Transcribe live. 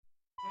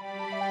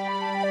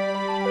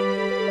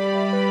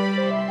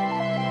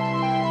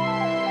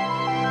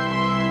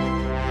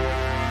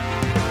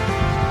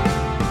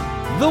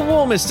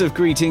Warmest of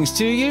greetings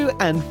to you,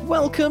 and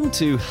welcome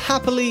to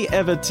Happily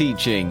Ever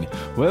Teaching,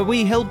 where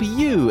we help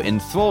you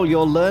enthrall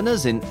your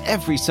learners in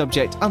every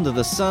subject under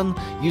the sun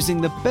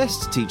using the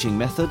best teaching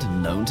method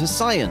known to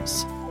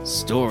science,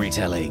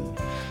 storytelling.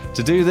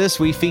 To do this,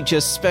 we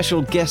feature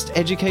special guest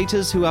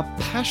educators who are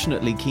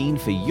passionately keen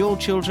for your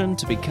children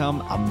to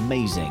become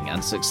amazing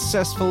and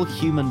successful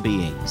human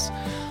beings.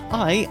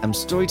 I am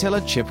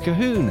storyteller Chip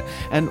Cahoon,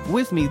 and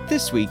with me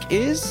this week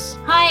is...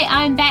 Hi,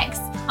 I'm Bex.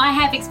 I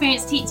have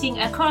experience teaching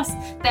across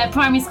the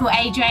primary school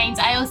age range.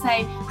 I also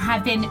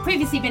have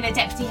previously been a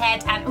deputy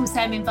head and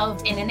also am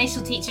involved in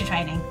initial teacher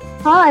training.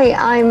 Hi,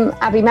 I'm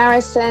Abby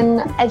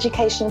Marison,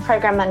 Education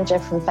Programme Manager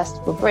from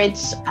Festival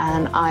Bridge,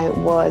 and I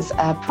was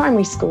a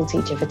primary school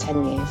teacher for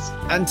 10 years.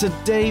 And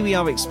today we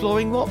are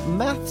exploring what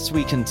maths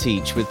we can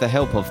teach with the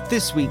help of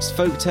this week's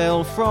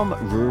folktale from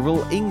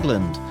rural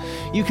England.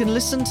 You can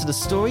listen to the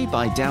story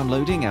by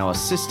downloading our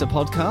sister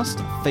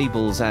podcast,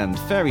 Fables and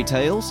Fairy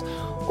Tales,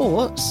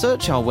 or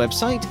search our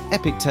website,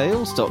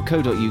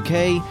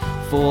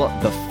 epictales.co.uk, for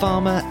The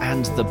Farmer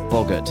and the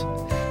Boggart.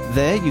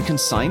 There you can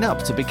sign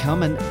up to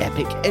become an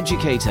epic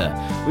educator,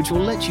 which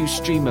will let you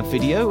stream a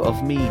video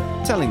of me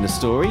telling the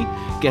story,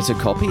 get a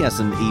copy as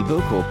an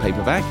ebook or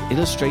paperback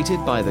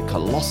illustrated by the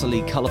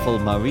colossally colourful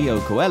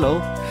Mario Coelho,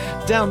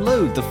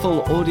 download the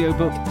full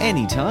audiobook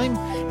anytime,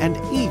 and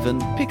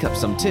even pick up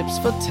some tips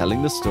for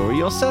telling the story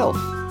yourself.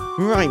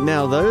 Right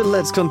now, though,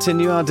 let's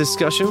continue our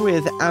discussion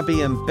with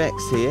Abby and Bex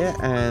here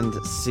and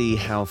see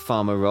how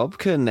Farmer Rob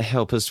can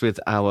help us with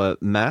our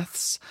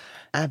maths.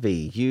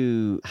 Abby,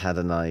 you had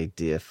an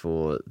idea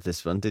for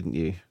this one, didn't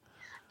you?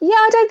 Yeah,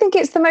 I don't think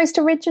it's the most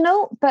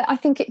original, but I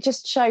think it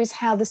just shows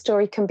how the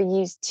story can be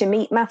used to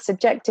meet maths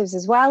objectives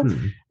as well.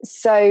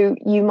 So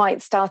you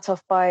might start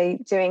off by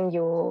doing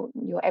your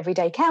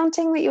everyday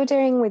counting that you're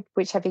doing with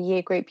whichever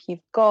year group you've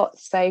got.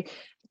 So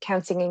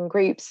counting in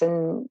groups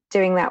and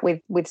doing that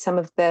with some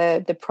of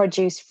the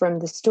produce from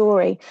the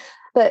story.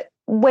 But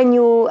when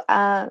you're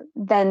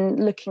then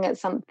looking at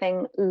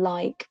something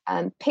like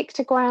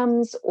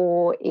pictograms,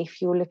 or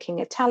if you're looking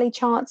at tally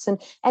charts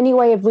and any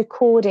way of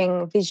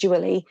recording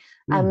visually,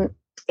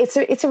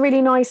 it's a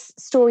really nice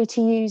story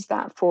to use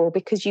that for,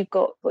 because you've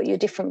got your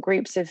different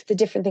groups of the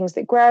different things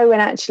that grow.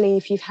 And actually,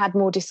 if you've had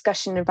more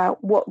discussion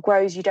about what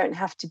grows, you don't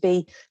have to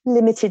be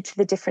limited to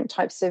the different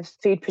types of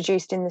food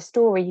produced in the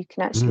story. You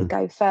can actually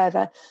go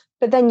further.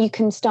 But then you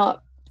can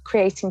start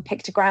creating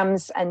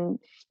pictograms and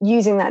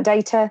using that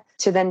data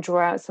to then draw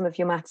out some of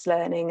your maths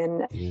learning.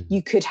 And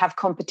you could have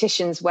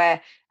competitions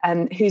where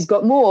who's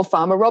got more,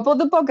 Farmer Rob or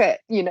the Boggart,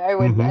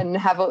 and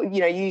have,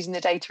 using the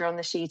data on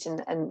the sheet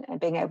and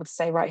being able to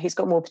say, right, who's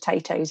got more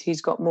potatoes,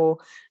 who's got more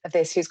of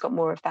this, who's got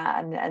more of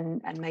that,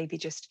 and maybe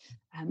just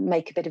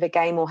make a bit of a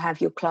game, or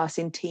have your class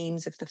in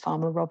teams of the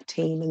Farmer Rob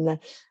team and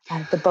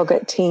the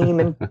Boggart team,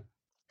 and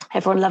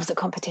everyone loves a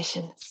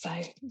competition. So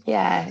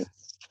yeah,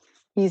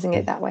 using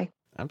it that way.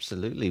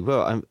 Absolutely.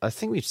 Well, I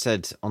think we've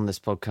said on this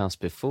podcast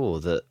before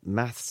that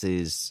maths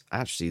is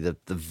actually the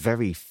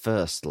very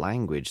first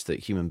language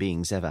that human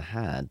beings ever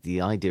had. The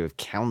idea of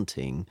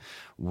counting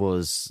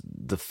was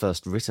the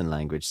first written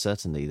language,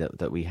 certainly,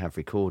 that we have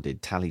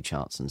recorded, tally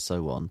charts and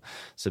so on.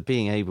 So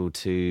being able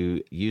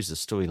to use a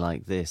story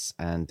like this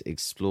and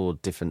explore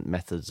different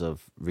methods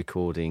of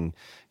recording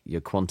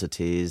your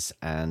quantities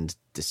and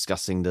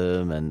discussing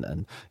them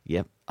and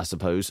I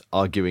suppose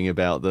arguing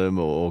about them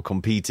or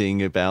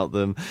competing about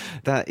them,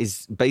 that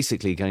is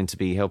basically going to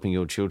be helping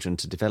your children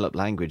to develop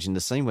language in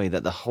the same way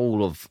that the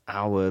whole of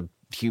our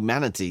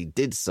humanity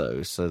did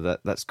so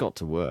that's got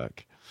to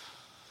work.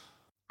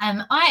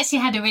 I actually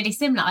had a really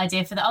similar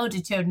idea for the older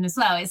children as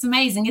well. It's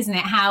amazing, isn't it,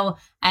 how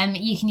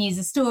you can use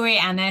a story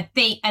and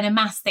a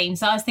maths theme.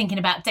 So I was thinking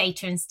about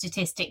data and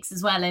statistics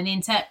as well, and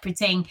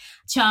interpreting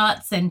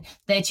charts, and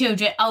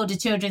the older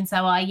children, so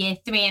our year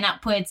 3 and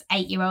upwards,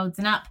 8-year-olds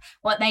and up,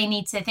 what they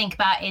need to think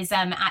about is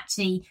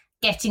actually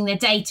getting the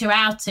data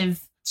out of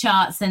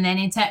charts and then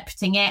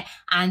interpreting it.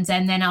 And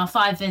then our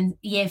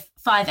year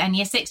 5 and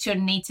year 6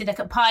 children need to look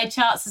at pie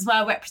charts as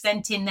well,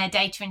 representing their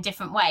data in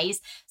different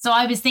ways. So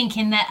I was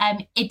thinking that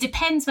it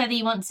depends whether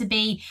you want to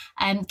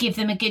give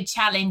them a good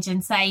challenge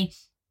and say,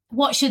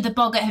 what should the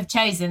Boggart have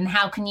chosen?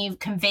 How can you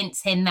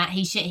convince him that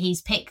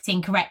he's picked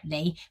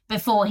incorrectly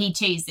before he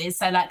chooses?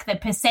 So like the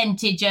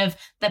percentage of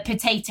the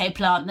potato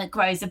plant that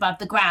grows above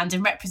the ground,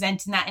 and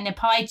representing that in a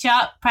pie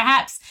chart,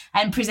 perhaps,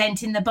 and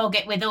presenting the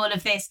Boggart with all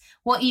of this,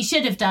 what you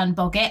should have done,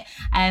 Boggart.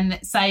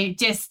 So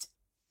just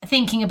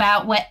thinking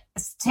about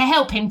to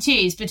help him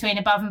choose between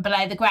above and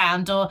below the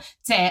ground, or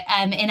to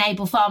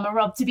enable Farmer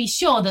Rob to be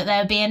sure that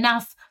there will be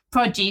enough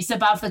produce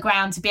above the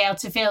ground to be able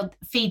to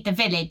feed the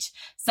village.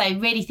 So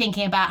really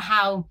thinking about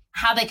how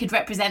they could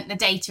represent the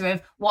data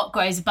of what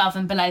grows above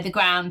and below the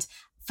ground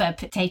for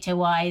potato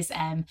wise,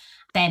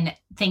 then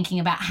thinking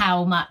about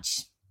how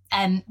much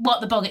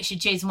what the Boggart should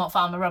choose and what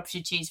Farmer Rob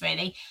should choose,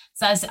 really.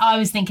 So I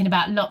was thinking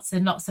about lots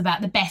and lots about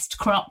the best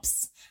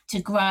crops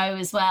to grow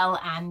as well.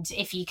 And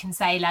if you can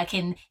say, like,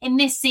 in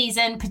this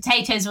season,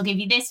 potatoes will give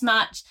you this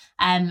much,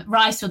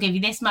 rice will give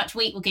you this much,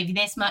 wheat will give you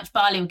this much,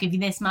 barley will give you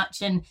this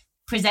much, and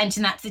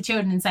presenting that to the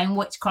children and saying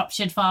which crop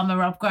should Farmer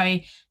Rob grow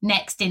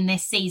next in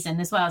this season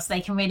as well, so they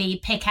can really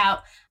pick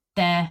out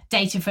the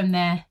data from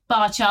the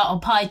bar chart or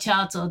pie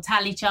chart or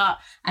tally chart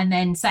and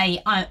then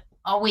say,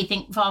 we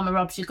think Farmer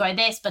Rob should grow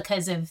this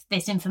because of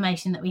this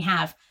information that we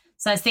have.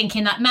 So I was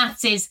thinking that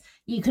maths is,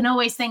 you can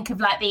always think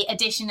of like the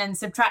addition and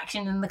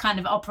subtraction and the kind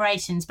of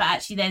operations, but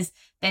actually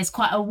there's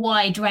quite a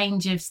wide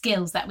range of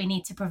skills that we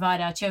need to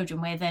provide our children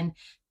with, and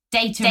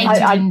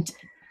data.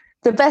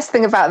 The best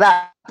thing about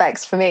that,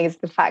 Bex, for me is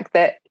the fact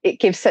that it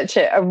gives such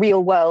a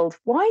real world.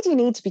 Why do you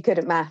need to be good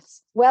at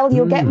maths? Well,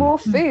 you'll get more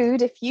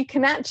food if you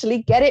can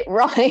actually get it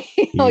right,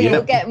 or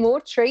you'll get more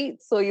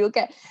treats, or you'll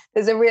get.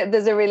 There's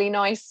a really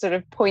nice sort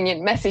of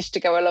poignant message to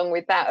go along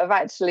with that of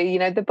actually,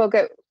 the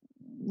boggart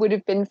would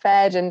have been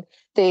fed, and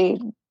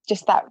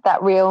that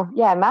real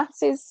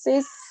maths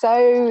is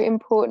so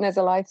important as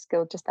a life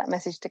skill, just that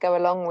message to go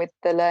along with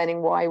the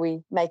learning why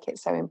we make it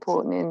so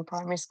important in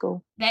primary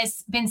school.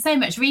 There's been so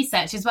much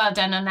research as well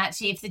done on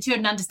actually if the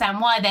children understand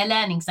why they're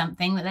learning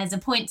something, that there's a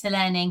point to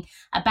learning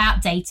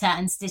about data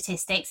and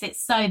statistics.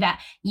 It's so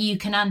that you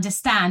can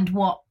understand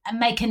and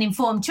make an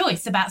informed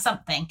choice about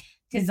something.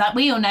 Because like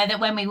we all know that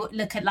when we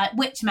look at like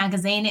Which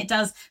magazine, it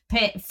does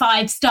put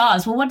 5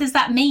 stars. Well, what does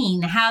that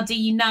mean? How do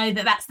you know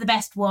that that's the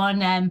best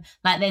one?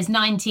 Like there's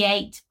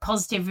 98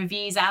 positive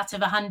reviews out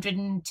of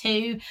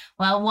 102.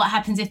 Well, what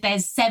happens if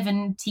there's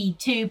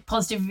 72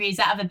 positive reviews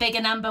out of a bigger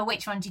number?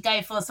 Which one do you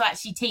go for? So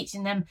actually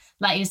teaching them,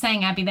 like you were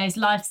saying, Abby, those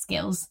life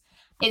skills.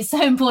 It's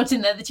so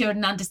important that the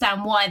children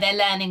understand why they're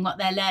learning what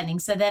they're learning.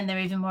 So then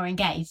they're even more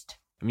engaged.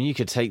 I mean, you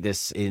could take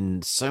this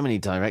in so many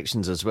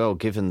directions as well,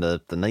 given the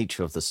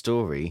nature of the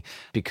story,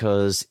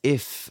 because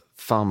if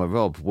Farmer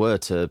Rob were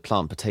to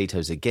plant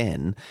potatoes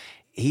again,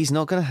 he's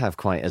not going to have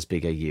quite as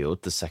big a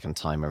yield the second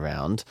time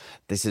around.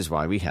 This is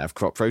why we have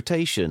crop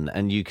rotation,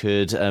 and you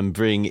could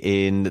bring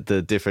in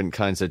the different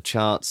kinds of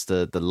charts,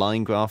 the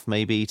line graph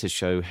maybe, to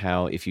show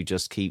how if you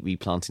just keep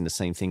replanting the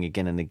same thing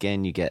again and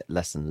again, you get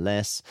less and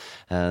less.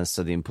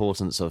 So the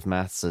importance of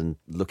maths and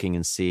looking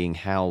and seeing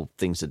how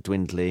things are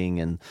dwindling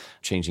and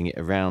changing it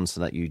around so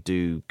that you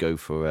do go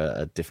for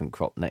a different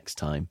crop next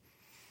time.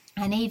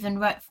 And even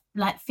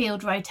like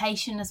field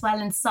rotation as well,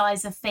 and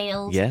size of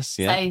field. Yes,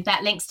 yeah. So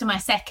that links to my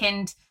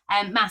second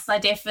maths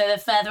idea for the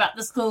further up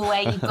the school,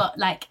 where you've got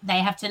like they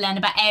have to learn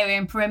about area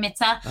and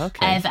perimeter of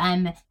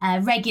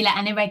regular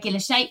and irregular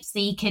shapes. So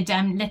you could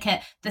look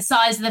at the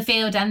size of the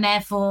field, and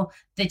therefore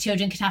the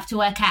children could have to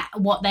work out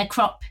what their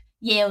crop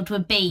yield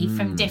would be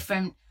from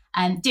different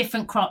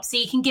crops. So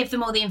you can give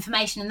them all the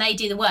information, and they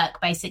do the work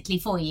basically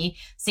for you.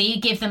 So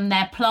you give them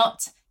their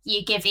plot.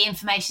 You give the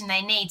information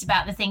they need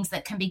about the things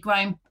that can be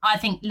grown, I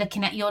think,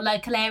 looking at your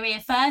local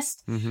area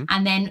first.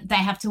 And then they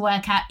have to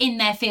work out in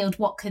their field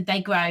what could they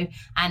grow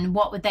and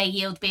what would their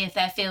yield be if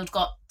their field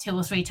got 2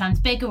 or 3 times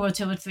bigger or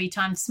 2 or 3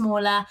 times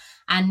smaller.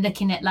 And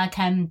looking at like,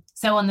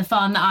 so on the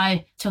farm that I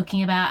was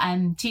talking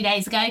about 2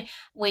 days ago,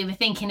 we were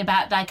thinking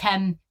about like,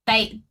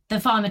 the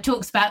farmer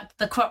talks about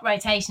the crop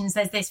rotation,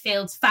 says this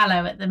field's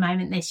fallow at the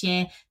moment this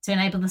year to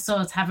enable the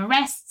soil to have a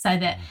rest so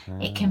that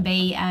it can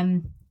be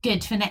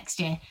good for next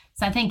year.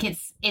 So I think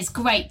it's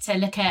great to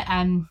look at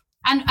and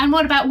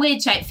what about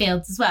weird shaped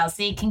fields as well?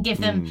 So you can give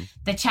them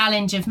the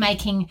challenge of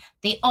making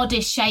the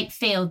oddest shaped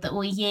field that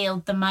will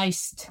yield the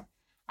most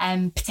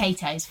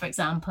potatoes, for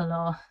example,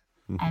 or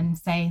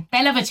so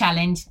they love a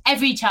challenge.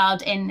 Every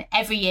child in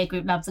every year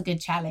group loves a good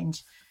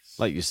challenge.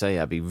 Like you say,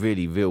 Abby,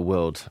 really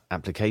real-world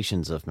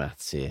applications of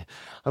maths here.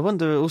 I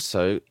wonder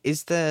also,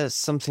 is there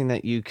something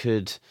that you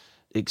could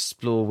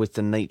explore with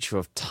the nature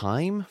of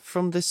time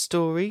from this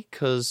story?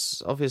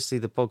 Because obviously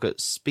the boggart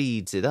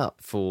speeds it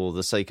up for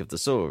the sake of the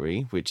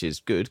story, which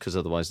is good, because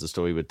otherwise the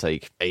story would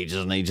take ages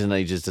and ages and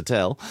ages to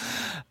tell.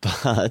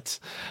 But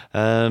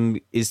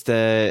is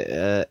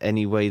there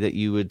any way that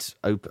you would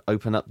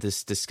open up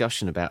this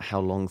discussion about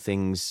how long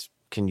things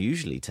can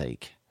usually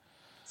take?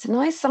 It's a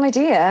nice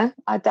idea.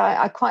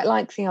 I quite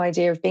like the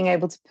idea of being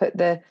able to put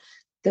the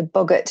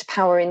boggart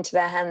power into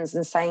their hands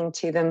and saying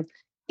to them,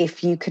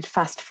 if you could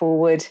fast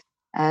forward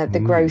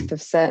the growth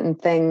of certain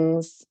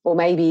things, or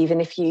maybe even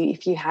if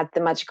you had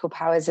the magical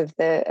powers of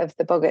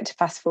the boggart to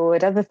fast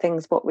forward other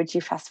things, what would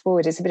you fast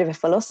forward? It's a bit of a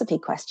philosophy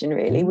question,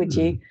 really. Would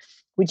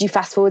you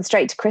fast forward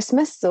straight to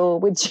Christmas, or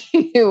would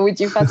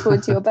you fast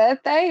forward to your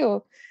birthday,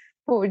 or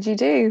what would you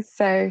do?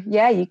 So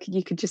yeah,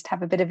 you could just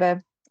have a bit of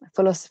a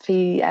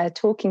philosophy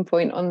talking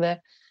point on the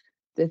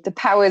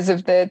powers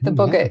of the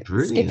boggart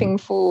skipping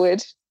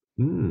forward.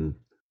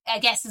 I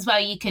guess as well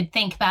you could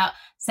think about,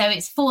 so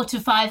it's 4 to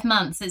 5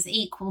 months is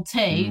equal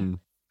to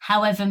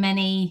however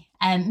many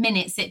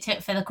minutes it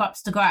took for the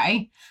crops to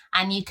grow,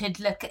 and you could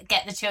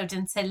get the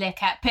children to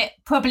look at,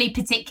 probably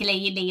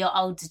particularly your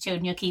older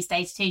children, your Key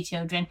Stage 2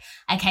 children.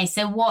 Okay,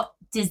 so what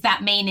does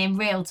that mean in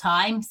real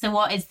time? So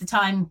what is the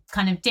time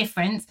kind of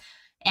difference?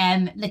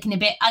 Looking a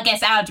bit, I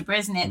guess, algebra,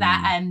 isn't it,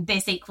 that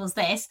this equals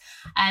this,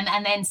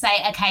 and then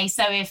say, okay,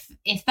 so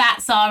if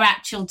that's our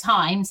actual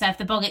time, so if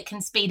the boggart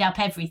can speed up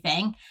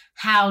everything,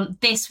 how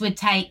this would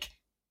take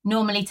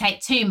normally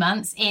take 2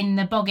 months, in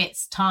the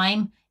boggart's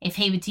time, if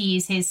he were to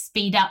use his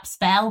speed up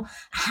spell,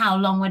 how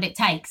long would it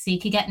take? So you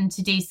could get them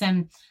to do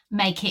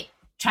make it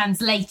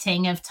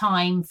translating of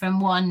time from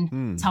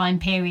one time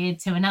period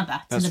to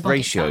another. That's to the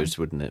ratios,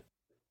 wouldn't it?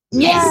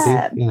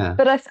 Yes. Yeah.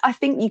 But I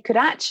think you could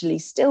actually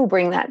still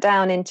bring that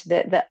down into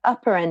the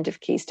upper end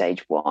of Key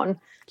Stage 1.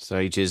 So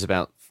ages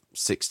about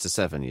 6 to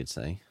 7, you'd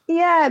say?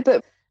 Yeah,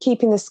 but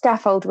keeping the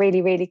scaffold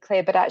really, really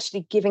clear, but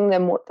actually giving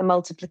them what the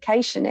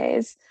multiplication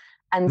is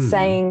and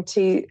saying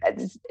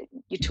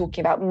you're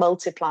talking about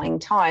multiplying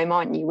time,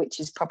 aren't you? Which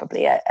is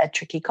probably a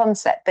tricky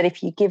concept. But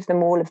if you give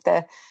them all of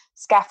the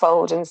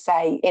scaffold and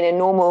say in a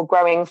normal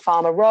growing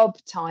Farmer Rob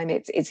time,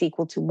 it's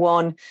equal to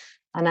 1.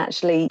 And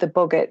actually the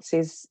boggarts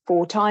is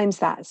 4 times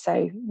that.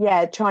 So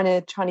yeah,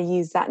 trying to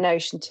use that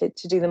notion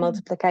to do the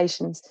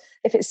multiplications.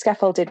 If it's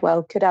scaffolded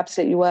well, could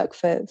absolutely work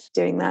for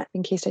doing that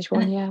in Key Stage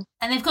 1, yeah.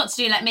 And they've got to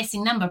do like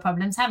missing number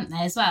problems, haven't they,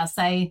 as well?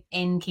 So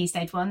in Key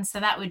Stage 1. So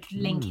that would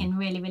link in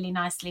really, really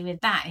nicely with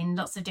that in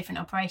lots of different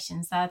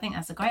operations. So I think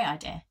that's a great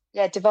idea.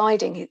 Yeah,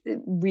 dividing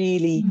it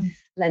really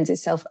lends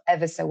itself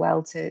ever so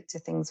well to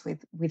things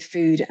with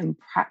food and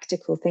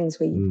practical things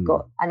where you've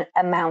got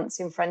amounts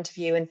in front of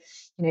you. And,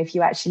 you know, if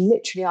you actually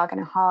literally are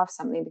going to halve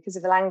something because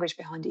of the language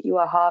behind it, you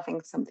are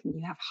halving something,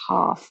 you have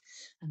half.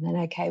 And then,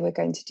 okay, we're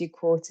going to do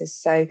quarters.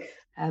 So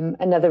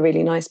another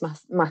really nice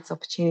maths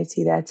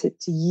opportunity there to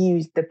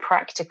use the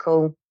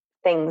practical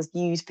things,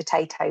 use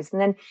potatoes.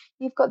 And then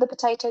you've got the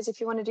potatoes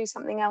if you want to do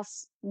something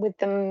else with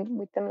them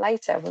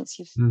later once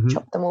you've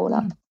chopped them all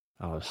up.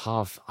 Oh,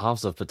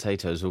 halves of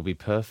potatoes will be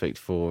perfect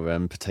for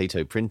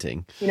potato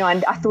printing. You know,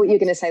 and I thought you were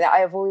going to say that.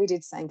 I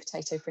avoided saying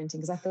potato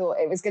printing because I thought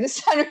it was going to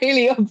sound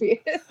really obvious.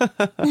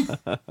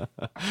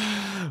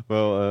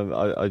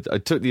 Well, I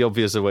took the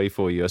obvious away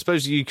for you. I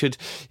suppose you could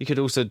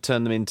also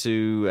turn them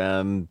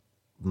into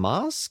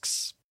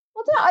masks.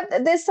 Well,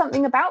 there's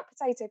something about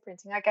potato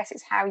printing. I guess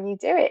it's how you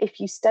do it. If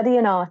you study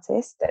an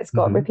artist that's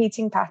got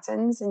repeating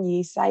patterns and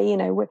you say, you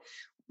know,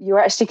 you're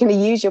actually going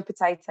to use your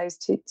potatoes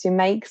to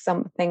make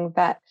something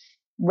that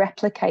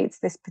replicates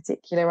this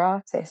particular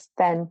artist,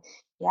 then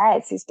yeah,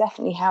 it's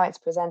definitely how it's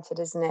presented,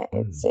 isn't it?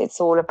 It's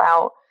all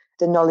about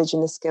the knowledge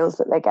and the skills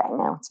that they're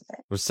getting out of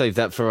it. We'll save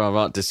that for our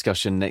art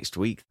discussion next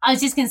week. I was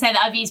just going to say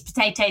that I've used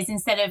potatoes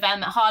instead of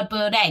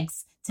hard-boiled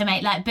eggs to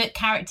make like book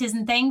characters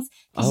and things,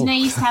 because you know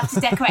you used to have to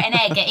decorate an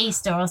egg at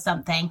Easter or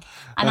something,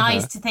 and I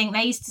used to think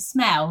they used to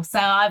smell, so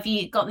I've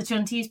got the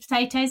children to use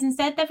potatoes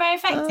instead. They're very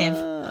effective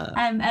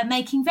at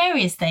making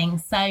various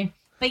things. So,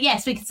 but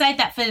yes, we could save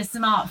that for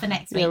some art for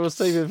next week. Yeah, we'll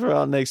save it for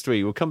art next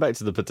week. We'll come back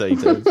to the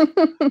potatoes.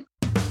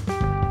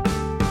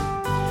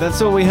 That's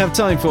all we have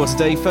time for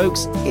today,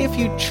 folks. If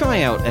you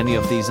try out any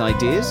of these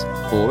ideas,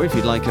 or if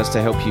you'd like us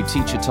to help you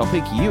teach a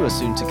topic you are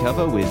soon to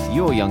cover with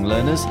your young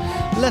learners,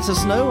 let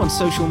us know on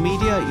social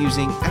media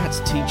using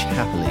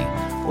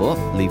 @TeachHappily, or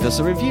leave us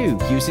a review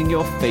using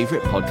your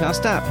favourite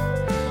podcast app.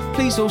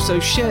 Please also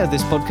share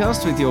this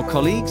podcast with your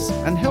colleagues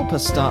and help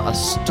us start a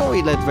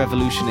story-led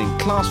revolution in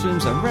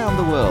classrooms around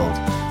the world,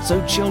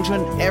 so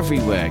children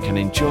everywhere can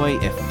enjoy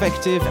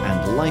effective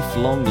and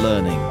lifelong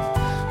learning.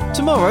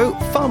 Tomorrow,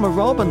 Farmer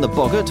Rob and the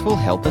Boggart will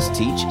help us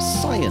teach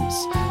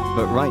science.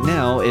 But right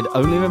now, it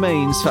only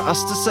remains for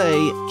us to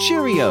say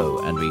cheerio,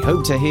 and we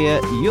hope to hear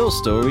your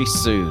story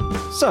soon.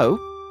 So,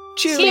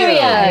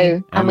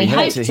 cheerio! And we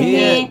hope to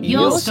hear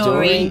your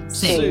story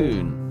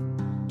soon.